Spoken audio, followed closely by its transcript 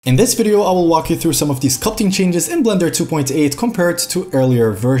In this video, I will walk you through some of the sculpting changes in Blender 2.8 compared to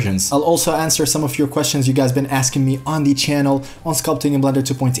earlier versions. I'll also answer some of your questions you guys been asking me on the channel on sculpting in Blender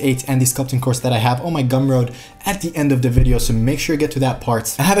 2.8 and the sculpting course that I have on my Gumroad at the end of the video, so make sure you get to that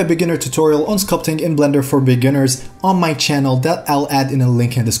part. I have a beginner tutorial on sculpting in Blender for beginners on my channel that I'll add in a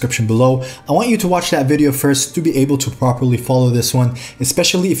link in the description below. I want you to watch that video first to be able to properly follow this one,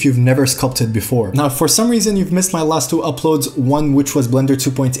 especially if you've never sculpted before. Now, if for some reason you've missed my last two uploads, one which was Blender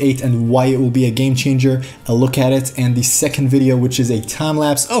 2.8 and why it will be a game changer, a look at it, and the second video which is a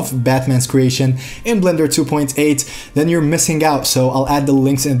time-lapse of Batman's creation in Blender 2.8, then you're missing out. So I'll add the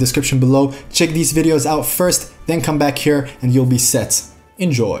links in the description below. Check these videos out first, then come back here and you'll be set.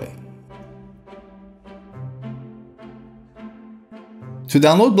 Enjoy. To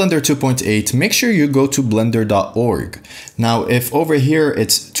download Blender 2.8, make sure you go to blender.org. Now, if over here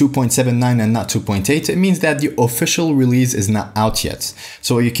it's 2.79 and not 2.8, it means that the official release is not out yet.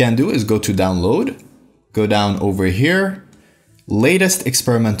 So what you can do is go to download, go down over here, latest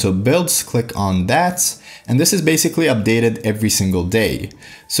experimental builds, click on that. And this is basically updated every single day.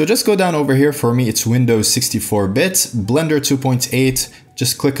 So just go down over here. For me, it's Windows 64-bit, Blender 2.8.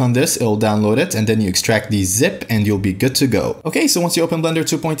 Just click on this, it'll download it, and then you extract the zip and you'll be good to go. Okay, so once you open Blender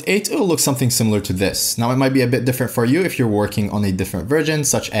 2.8, it'll look something similar to this. Now, it might be a bit different for you if you're working on a different version,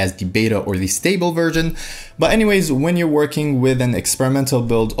 such as the beta or the stable version. But anyways, when you're working with an experimental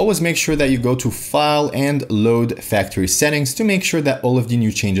build, always make sure that you go to File and Load Factory Settings to make sure that all of the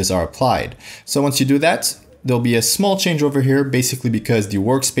new changes are applied. So once you do that, there'll be a small change over here, basically because the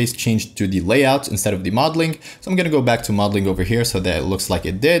workspace changed to the layout instead of the modeling. So I'm gonna go back to modeling over here so that it looks like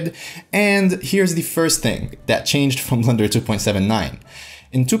it did. And here's the first thing that changed from Blender 2.79.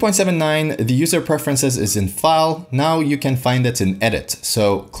 In 2.79, the user preferences is in File. Now you can find it in Edit.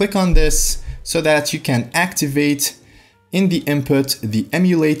 So click on this so that you can activate in the input the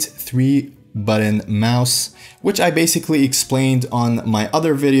Emulate 3-button mouse, which I basically explained on my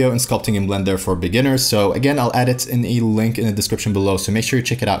other video in sculpting in Blender for beginners. So again, I'll add it in a link in the description below. So make sure you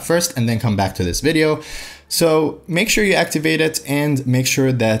check it out first and then come back to this video. So make sure you activate it and make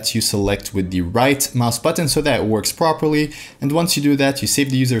sure that you select with the right mouse button so that it works properly. And once you do that, you save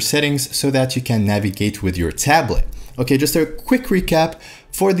the user settings so that you can navigate with your tablet. Okay, just a quick recap.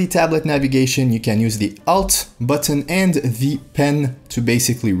 For the tablet navigation, you can use the Alt button and the pen to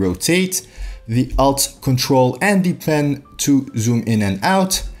basically rotate, the Alt Control and the pen to zoom in and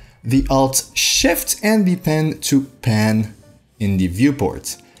out, the Alt Shift and the pen to pan in the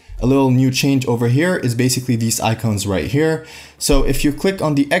viewport. A little new change over here is basically these icons right here. So if you click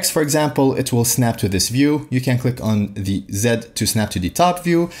on the X, for example, it will snap to this view. You can click on the Z to snap to the top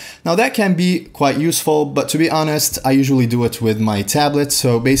view. Now that can be quite useful, but to be honest, I usually do it with my tablet.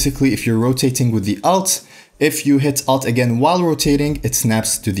 So basically, if you're rotating with the Alt, if you hit Alt again while rotating, it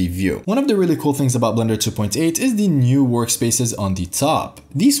snaps to the view. One of the really cool things about Blender 2.8 is the new workspaces on the top.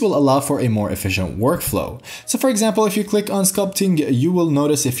 These will allow for a more efficient workflow. So for example, if you click on sculpting, you will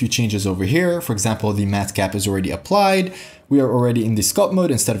notice a few changes over here. For example, the matte cap is already applied. We are already in the sculpt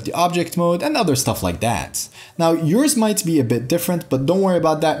mode instead of the object mode and other stuff like that. Now, yours might be a bit different, but don't worry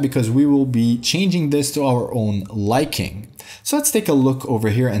about that because we will be changing this to our own liking. So let's take a look over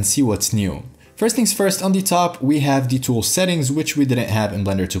here and see what's new. First things first, on the top, we have the tool settings, which we didn't have in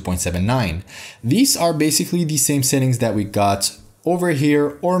Blender 2.79. These are basically the same settings that we got over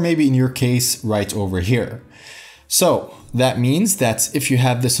here, or maybe in your case, right over here. So that means that if you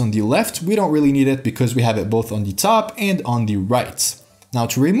have this on the left, we don't really need it because we have it both on the top and on the right. Now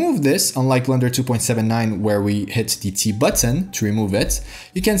to remove this, unlike Blender 2.79 where we hit the T button to remove it,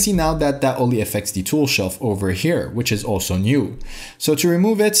 you can see now that that only affects the tool shelf over here, which is also new. So to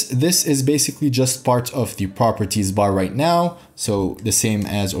remove it, this is basically just part of the properties bar right now. So the same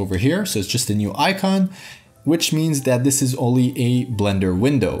as over here. So it's just a new icon, which means that this is only a Blender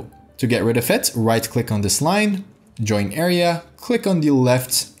window. To get rid of it, right click on this line, join area, click on the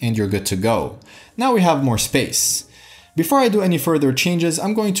left, and you're good to go. Now we have more space. Before I do any further changes,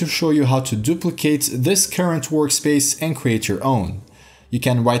 I'm going to show you how to duplicate this current workspace and create your own. You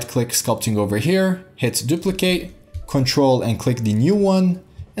can right-click sculpting over here, hit duplicate, control and click the new one,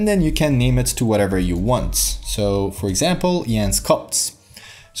 and then you can name it to whatever you want. So for example, Ian Sculpts.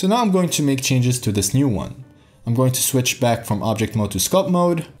 So now I'm going to make changes to this new one. I'm going to switch back from object mode to sculpt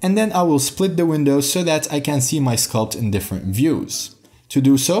mode, and then I will split the windows so that I can see my sculpt in different views. To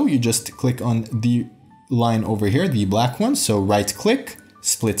do so, you just click on the line over here, the black one. So right click,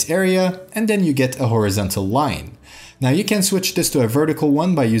 split area, and then you get a horizontal line. Now you can switch this to a vertical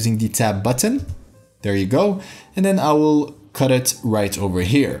one by using the tab button. There you go. And then I will cut it right over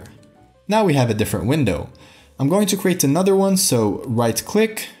here. Now we have a different window. I'm going to create another one, so right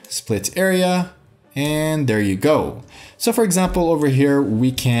click, split area, and there you go. So for example, over here,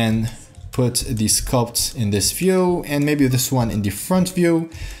 we can put the sculpt in this view and maybe this one in the front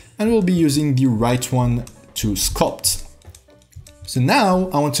view, and we'll be using the right one to sculpt. So now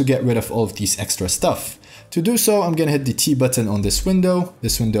I want to get rid of all of these extra stuff. To do so, I'm gonna hit the T button on this window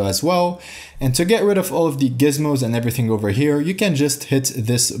as well. And to get rid of all of the gizmos and everything over here, you can just hit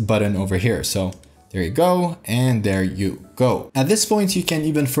this button over here. So there you go, and there you go. At this point, you can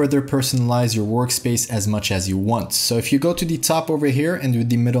even further personalize your workspace as much as you want. So if you go to the top over here and with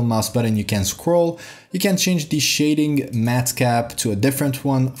the middle mouse button, you can scroll, you can change the shading matte cap to a different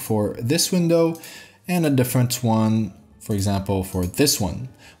one for this window and a different one, for example, for this one.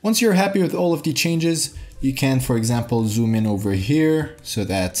 Once you're happy with all of the changes, you can, for example, zoom in over here so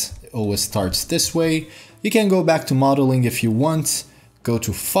that it always starts this way. You can go back to modeling if you want, go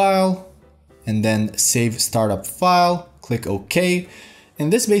to File, and then Save Startup File, click OK.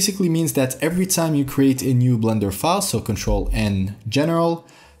 And this basically means that every time you create a new Blender file, so Control N General,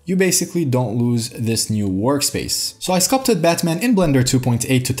 you basically don't lose this new workspace. So I sculpted Batman in Blender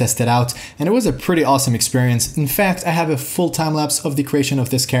 2.8 to test it out, and it was a pretty awesome experience. In fact, I have a full time lapse of the creation of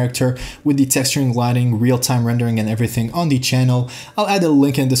this character with the texturing, lighting, real-time rendering and everything on the channel. I'll add a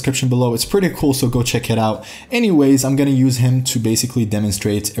link in the description below. It's pretty cool, so go check it out. Anyways, I'm gonna use him to basically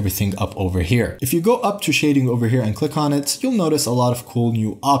demonstrate everything up over here. If you go up to shading over here and click on it, you'll notice a lot of cool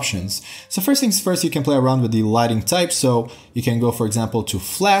new options. So first things first, you can play around with the lighting type. So you can go, for example, to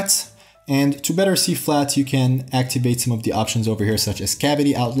flat. And to better see flat, you can activate some of the options over here, such as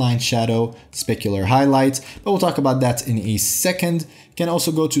cavity, outline, shadow, specular highlight, but we'll talk about that in a second. You can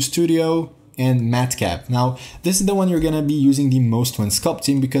also go to studio and matte cap. Now, this is the one you're gonna be using the most when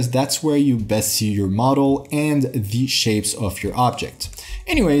sculpting because that's where you best see your model and the shapes of your object.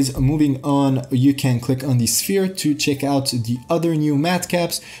 Anyways, moving on, you can click on the sphere to check out the other new matte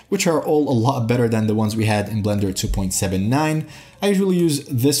caps, which are all a lot better than the ones we had in Blender 2.79. I usually use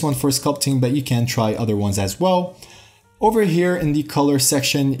this one for sculpting, but you can try other ones as well. Over here in the color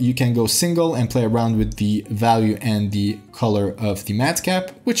section, you can go single and play around with the value and the color of the matte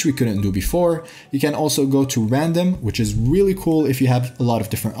cap, which we couldn't do before. You can also go to random, which is really cool if you have a lot of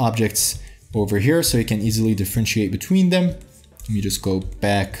different objects over here, so you can easily differentiate between them. Let me just go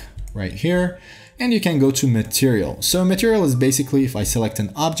back right here. And you can go to material. So material is basically if I select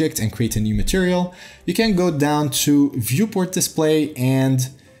an object and create a new material, you can go down to viewport display and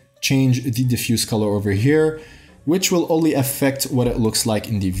change the diffuse color over here, which will only affect what it looks like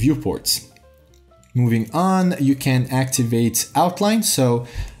in the viewports. Moving on, you can activate outline. So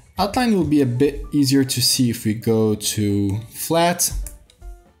outline will be a bit easier to see if we go to flat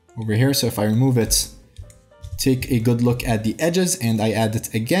over here. So if I remove it, take a good look at the edges and I add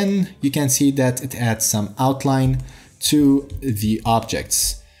it again, you can see that it adds some outline to the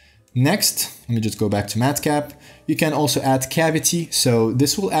objects. Next, let me just go back to matte cap. You can also add cavity. So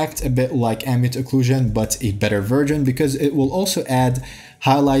this will act a bit like ambient occlusion, but a better version because it will also add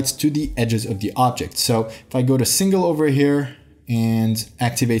highlights to the edges of the object. So if I go to single over here and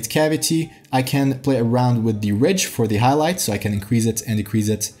activate cavity, I can play around with the ridge for the highlights. So I can increase it and decrease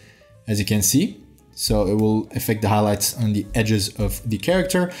it, as you can see. So it will affect the highlights on the edges of the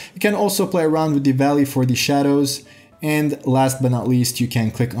character. You can also play around with the value for the shadows. And last but not least, you can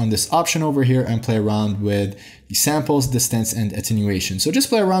click on this option over here and play around with the samples, distance, and attenuation. So just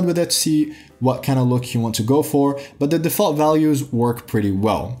play around with it to see what kind of look you want to go for, but the default values work pretty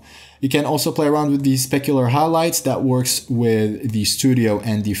well. You can also play around with the specular highlights that works with the studio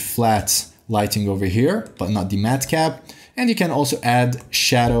and the flat lighting over here, but not the matte cap. And you can also add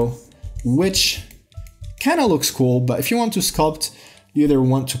shadow, which kind of looks cool, but if you want to sculpt, you either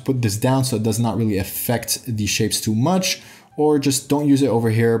want to put this down so it does not really affect the shapes too much, or just don't use it over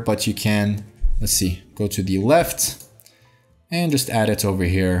here, but you can, let's see, go to the left and just add it over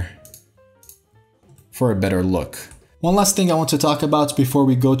here for a better look. One last thing I want to talk about before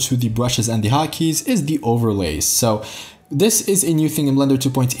we go to the brushes and the hotkeys is the overlays. So this is a new thing in Blender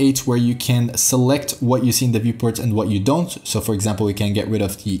 2.8 where you can select what you see in the viewport and what you don't. So for example, we can get rid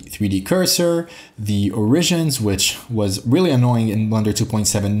of the 3D cursor, the origins, which was really annoying in Blender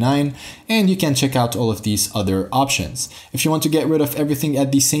 2.79, and you can check out all of these other options. If you want to get rid of everything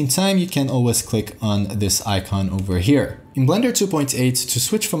at the same time, you can always click on this icon over here. In Blender 2.8, to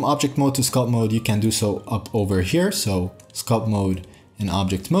switch from object mode to sculpt mode, you can do so up over here. So sculpt mode in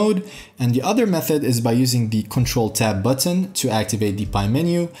object mode, and the other method is by using the Control Tab button to activate the pie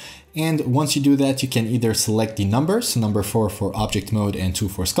menu. And once you do that, you can either select the numbers, so number 4 for object mode and 2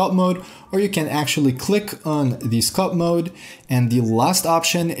 for sculpt mode, or you can actually click on the sculpt mode, and the last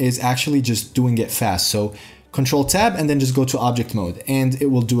option is actually just doing it fast. So Control Tab, and then just go to object mode, and it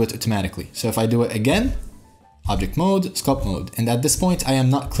will do it automatically. So if I do it again, object mode, sculpt mode, and at this point I am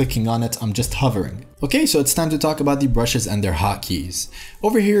not clicking on it, I'm just hovering. Okay, so it's time to talk about the brushes and their hotkeys.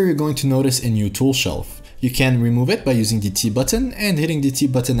 Over here you're going to notice a new tool shelf. You can remove it by using the T button and hitting the T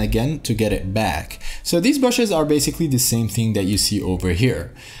button again to get it back. So these brushes are basically the same thing that you see over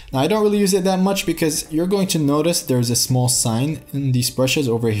here. Now I don't really use it that much because you're going to notice there's a small sign in these brushes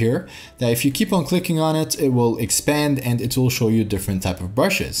over here that if you keep on clicking on it, it will expand and it will show you different type of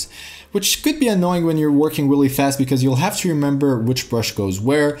brushes, which could be annoying when you're working really fast because you'll have to remember which brush goes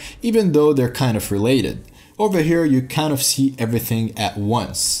where, even though they're kind of related. Over here, you kind of see everything at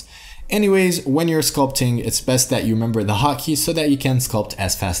once. Anyways, when you're sculpting, it's best that you remember the hotkeys so that you can sculpt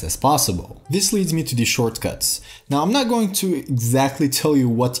as fast as possible. This leads me to the shortcuts. Now, I'm not going to exactly tell you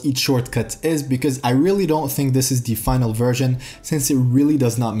what each shortcut is because I really don't think this is the final version since it really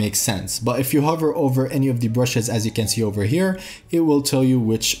does not make sense. But if you hover over any of the brushes, as you can see over here, it will tell you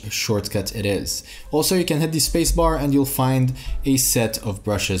which shortcut it is. Also, you can hit the spacebar and you'll find a set of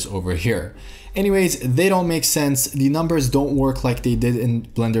brushes over here. Anyways, they don't make sense. The numbers don't work like they did in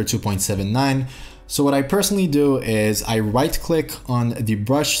Blender 2.79. So what I personally do is I right click on the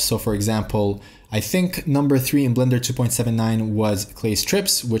brush. So for example, I think number 3 in Blender 2.79 was clay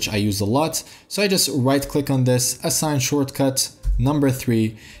strips, which I use a lot. So I just right click on this, assign shortcut number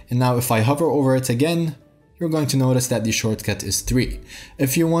 3. And now if I hover over it again, you're going to notice that the shortcut is 3.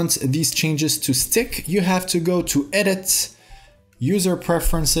 If you want these changes to stick, you have to go to Edit, User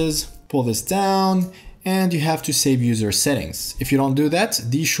Preferences, pull this down, and you have to save user settings. If you don't do that,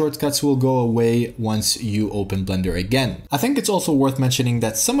 these shortcuts will go away once you open Blender again. I think it's also worth mentioning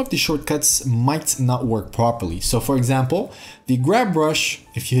that some of the shortcuts might not work properly. So for example, the grab brush,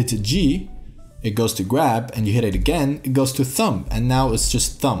 if you hit G, it goes to grab, and you hit it again, it goes to thumb, and now it's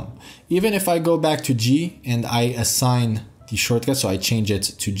just thumb. Even if I go back to G and I assign the shortcut, so I change it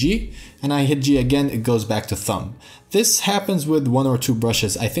to G, and I hit G again, it goes back to thumb. This happens with 1 or 2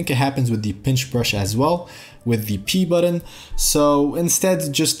 brushes. I think it happens with the pinch brush as well, with the P button. So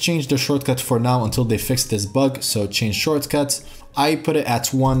instead, just change the shortcut for now until they fix this bug. So change shortcut. I put it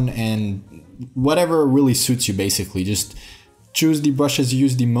at 1, and whatever really suits you basically. Just choose the brushes you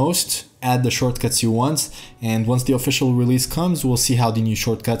use the most, add the shortcuts you want, and once the official release comes, we'll see how the new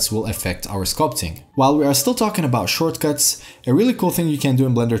shortcuts will affect our sculpting. While we are still talking about shortcuts, a really cool thing you can do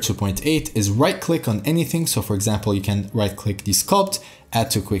in Blender 2.8 is right click on anything. So for example, you can right click the sculpt,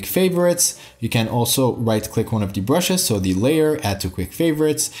 add to quick favorites. You can also right click one of the brushes, so the layer, add to quick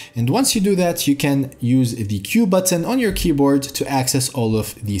favorites. And once you do that, you can use the Q button on your keyboard to access all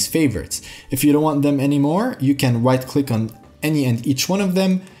of these favorites. If you don't want them anymore, you can right click on any and each one of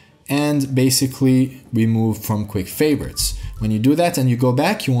them and basically remove from quick favorites. When you do that and you go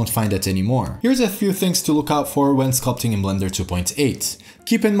back, you won't find it anymore. Here's a few things to look out for when sculpting in Blender 2.8.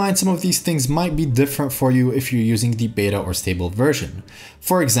 Keep in mind some of these things might be different for you if you're using the beta or stable version.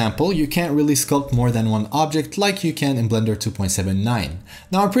 For example, you can't really sculpt more than one object like you can in Blender 2.79.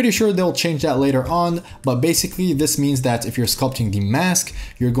 Now I'm pretty sure they'll change that later on, but basically this means that if you're sculpting the mask,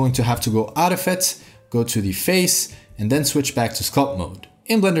 you're going to have to go out of it, go to the face, and then switch back to sculpt mode.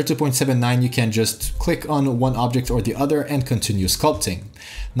 In Blender 2.79, you can just click on one object or the other and continue sculpting.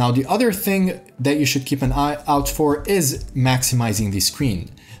 Now, the other thing that you should keep an eye out for is maximizing the screen.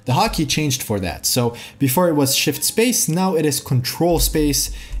 The hotkey changed for that. So before it was Shift Space, now it is Control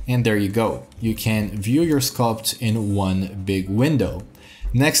Space, and there you go. You can view your sculpt in one big window.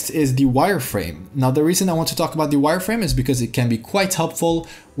 Next is the wireframe. Now the reason I want to talk about the wireframe is because it can be quite helpful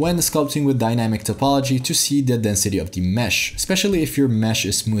when sculpting with dynamic topology to see the density of the mesh, especially if your mesh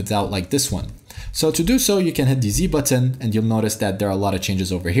is smoothed out like this one. So to do so, you can hit the Z button and you'll notice that there are a lot of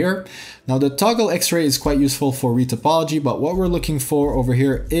changes over here. Now the toggle X-ray is quite useful for retopology, but what we're looking for over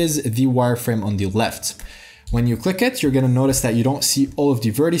here is the wireframe on the left. When you click it, you're going to notice that you don't see all of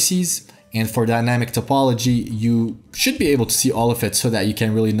the vertices. And for dynamic topology, you should be able to see all of it so that you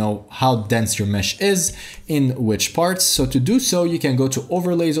can really know how dense your mesh is in which parts. So to do so, you can go to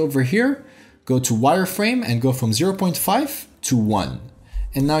overlays over here, go to wireframe and go from 0.5 to 1.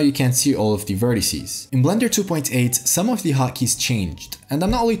 And now you can see all of the vertices. In Blender 2.8, some of the hotkeys changed. And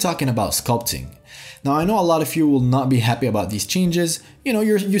I'm not only talking about sculpting. Now I know a lot of you will not be happy about these changes. You know,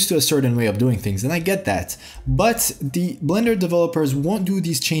 you're used to a certain way of doing things, and I get that. But the Blender developers won't do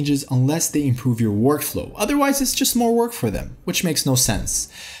these changes unless they improve your workflow. Otherwise, it's just more work for them, which makes no sense.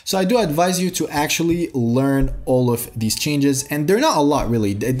 So I do advise you to actually learn all of these changes, and they're not a lot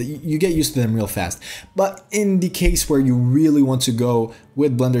really. You get used to them real fast. But in the case where you really want to go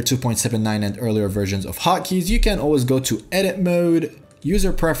with Blender 2.79 and earlier versions of hotkeys, you can always go to Edit Mode,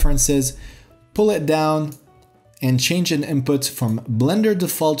 User Preferences, pull it down, and change an input from Blender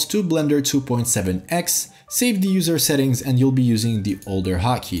default to Blender 2.7x, save the user settings, and you'll be using the older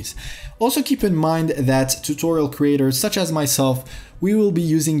hotkeys. Also keep in mind that tutorial creators such as myself, we will be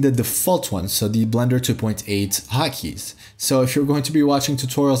using the default one, so the Blender 2.8 hotkeys. So if you're going to be watching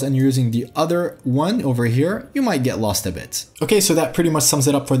tutorials and you're using the other one over here, you might get lost a bit. Okay, so that pretty much sums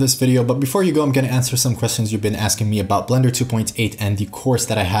it up for this video, but before you go, I'm going to answer some questions you've been asking me about Blender 2.8 and the course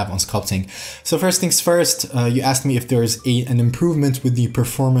that I have on sculpting. So first things first, you asked me if there's an improvement with the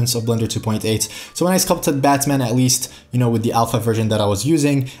performance of Blender 2.8. So when I sculpted Batman, at least, you know, with the alpha version that I was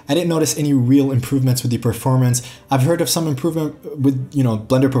using, I didn't notice any real improvements with the performance. I've heard of some improvement with, you know,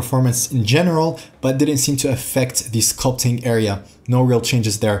 Blender performance in general, but didn't seem to affect the sculpting area. No real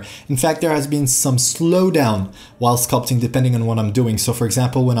changes there. In fact, there has been some slowdown while sculpting depending on what I'm doing. So for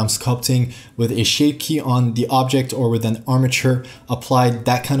example, when I'm sculpting with a shape key on the object or with an armature applied,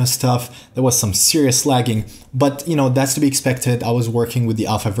 that kind of stuff, there was some serious lagging. But you know, that's to be expected. I was working with the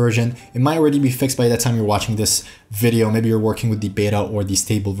alpha version. It might already be fixed by the time you're watching this video. Maybe you're working with the beta or the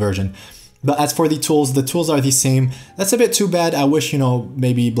stable version. But as for the tools are the same. That's a bit too bad. I wish, you know,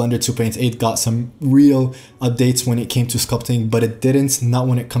 maybe Blender 2.8 got some real updates when it came to sculpting, but it didn't, not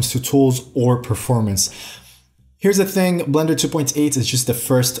when it comes to tools or performance. Here's the thing, Blender 2.8 is just the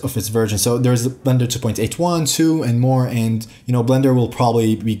first of its version. So there's Blender 2.81, 2 and more, and you know, Blender will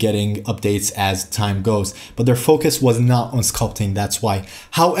probably be getting updates as time goes, but their focus was not on sculpting, that's why.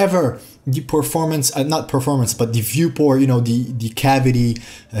 However, the performance, not performance, but the viewport, you know, the cavity,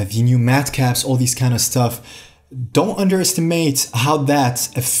 the new matte caps, all these kind of stuff, don't underestimate how that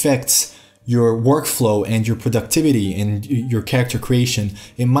affects your workflow and your productivity and your character creation.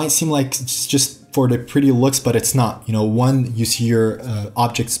 It might seem like it's just for the pretty looks, but it's not. You know, one, you see your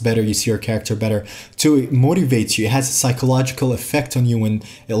objects better, you see your character better. Two, it motivates you. It has a psychological effect on you when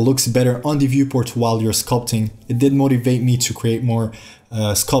it looks better on the viewport while you're sculpting. It did motivate me to create more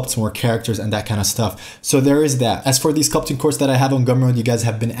sculpts, more characters and that kind of stuff. So there is that. As for the sculpting course that I have on Gumroad, you guys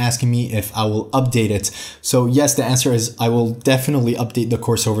have been asking me if I will update it. So yes, the answer is I will definitely update the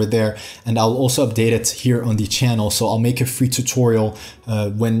course over there, and I'll also update it here on the channel. So I'll make a free tutorial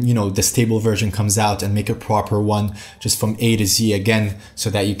when, you know, the stable version comes out, and make a proper one just from A to Z again, so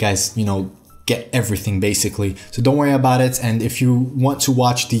that you guys, you know, get everything basically. So don't worry about it. And if you want to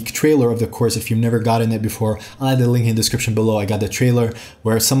watch the trailer of the course, if you've never gotten it before, I'll add the link in the description below. I got the trailer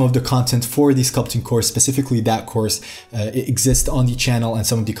where some of the content for the sculpting course, specifically that course, it exists on the channel, and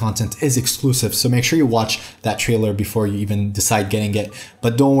some of the content is exclusive. So make sure you watch that trailer before you even decide getting it.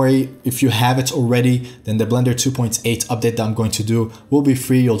 But don't worry, if you have it already, then the Blender 2.8 update that I'm going to do will be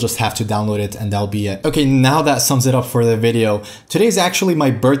free. You'll just have to download it and that'll be it. Okay, now that sums it up for the video. Today is actually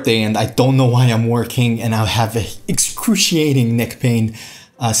my birthday, and I don't know why I'm working, and I have an excruciating neck pain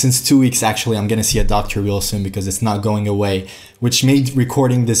since 2 weeks. Actually, I'm gonna see a doctor real soon because it's not going away, which made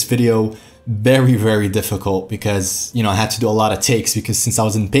recording this video very, very difficult because, you know, I had to do a lot of takes because since I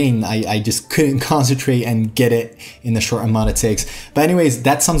was in pain, I just couldn't concentrate and get it in a short amount of takes. But anyways,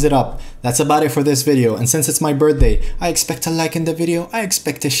 that sums it up. That's about it for this video. And since it's my birthday, I expect a like in the video, I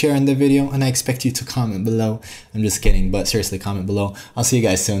expect a share in the video, and I expect you to comment below. I'm just kidding, but seriously, comment below. I'll see you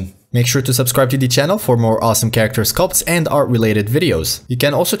guys soon. Make sure to subscribe to the channel for more awesome character sculpts and art related videos. You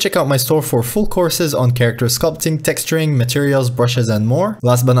can also check out my store for full courses on character sculpting, texturing, materials, brushes, and more.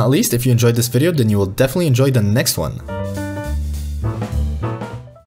 Last but not least, if you enjoyed this video, then you will definitely enjoy the next one.